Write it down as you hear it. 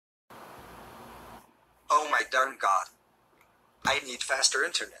Oh my darn god. I need faster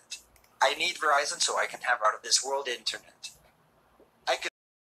internet. I need Verizon so I can have out of this world internet. I could.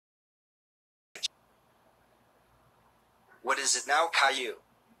 What is it now, Caillou?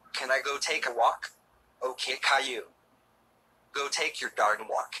 Can I go take a walk? Okay, Caillou. Go take your darn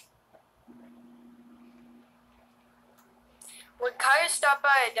walk. Would Caillou stop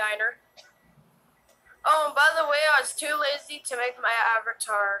by a diner? Oh, and by the way, I was too lazy to make my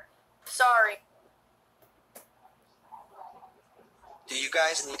avatar. Sorry. Do you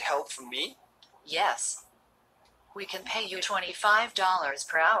guys need help from me? Yes. We can pay you $25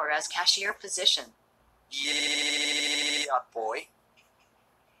 per hour as cashier position. Yeah, boy.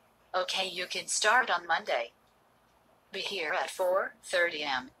 Okay, you can start on Monday. Be here at 4:30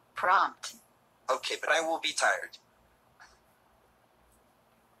 am. Prompt. Okay, but I will be tired.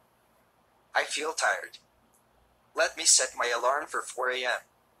 I feel tired. Let me set my alarm for 4 a.m.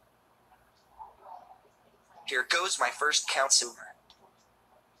 Here goes my first consumer.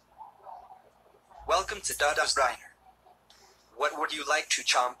 Welcome to Dada's Diner. What would you like to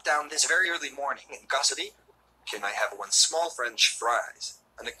chomp down this very early morning in Gossity? Can I have one small French fries?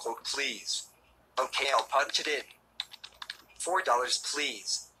 And a Coke, please. Okay, I'll punch it in. $4,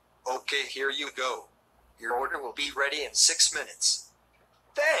 please. Okay, here you go. Your order will be ready in 6 minutes.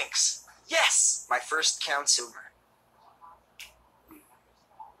 Thanks! Yes! My first consumer.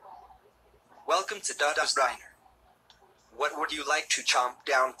 Welcome to Dada's Diner. What would you like to chomp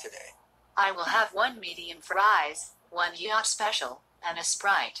down today? I will have 1 medium fries, 1 yacht special, and a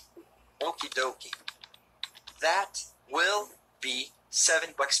Sprite. Okie dokie. That will be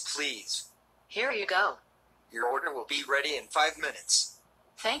 $7, please. Here you go. Your order will be ready in 5 minutes.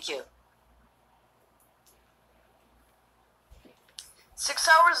 Thank you. 6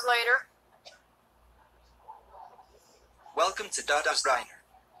 hours later. Welcome to Dada's Diner.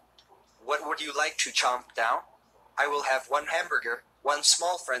 What would you like to chomp down? I will have 1 hamburger, 1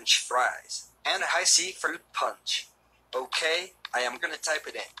 small French fries, and a high C fruit punch. Okay, I am gonna type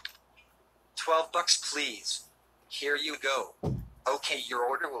it in. $12, please. Here you go. Okay, your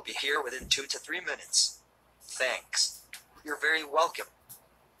order will be here within 2 to 3 minutes. Thanks. You're very welcome.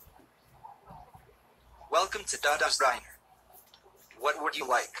 Welcome to Dada's Diner. What would you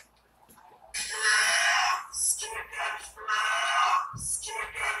like?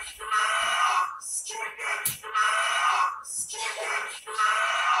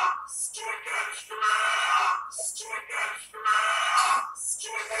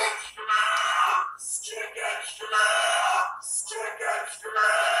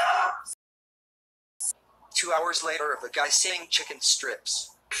 Two hours later of a guy saying chicken strips.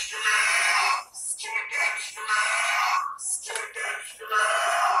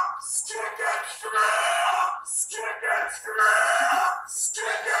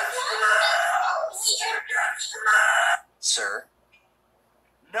 Sir?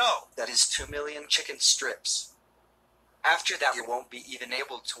 No, that is 2 million chicken strips. After that you won't be even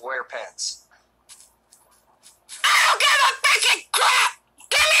able to wear pants. I don't give a freaking crap!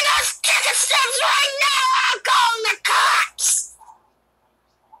 Give me those chicken strips right now! I'm calling the cops!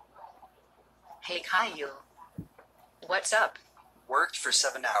 Hey Caillou. What's up? Worked for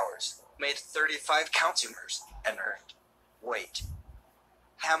 7 hours, made 35 consumers, and earned. Wait.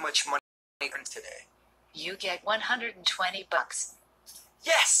 How much money earned today? You get $120.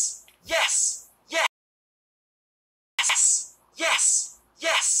 Yes! Yes! Yes! Yes!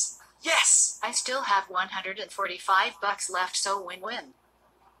 Yes! Yes! I still have $145 left, so win-win.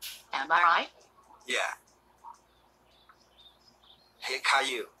 Am I right? Yeah. Hey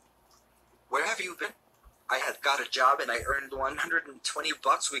Caillou. Where have you been? I had got a job and I earned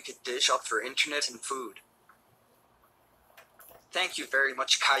 $120 we could dish up for internet and food. Thank you very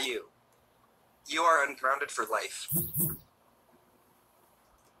much, Caillou. You are ungrounded for life.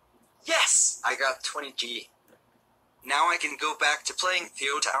 Yes! I got 20G. Now I can go back to playing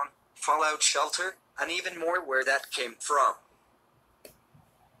Theotown, Fallout Shelter, and even more where that came from.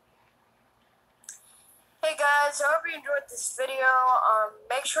 Hey guys, I hope you enjoyed this video.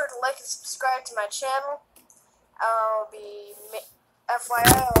 Make sure to like and subscribe to my channel.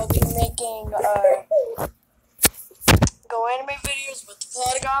 FYI, I'll be making Go Anime videos with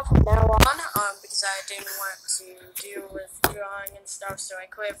Plotagon from now on, because I didn't want to deal with drawing and stuff, so I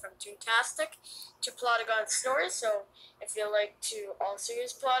quit from Toontastic to Plotagon Story. So if you like to also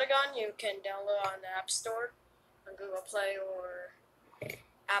use Plotagon, you can download on the App Store, on Google Play or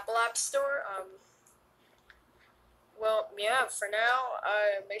Apple App Store. Well, yeah, for now,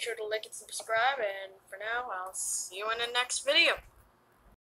 make sure to like and subscribe, and for now, I'll see you in the next video.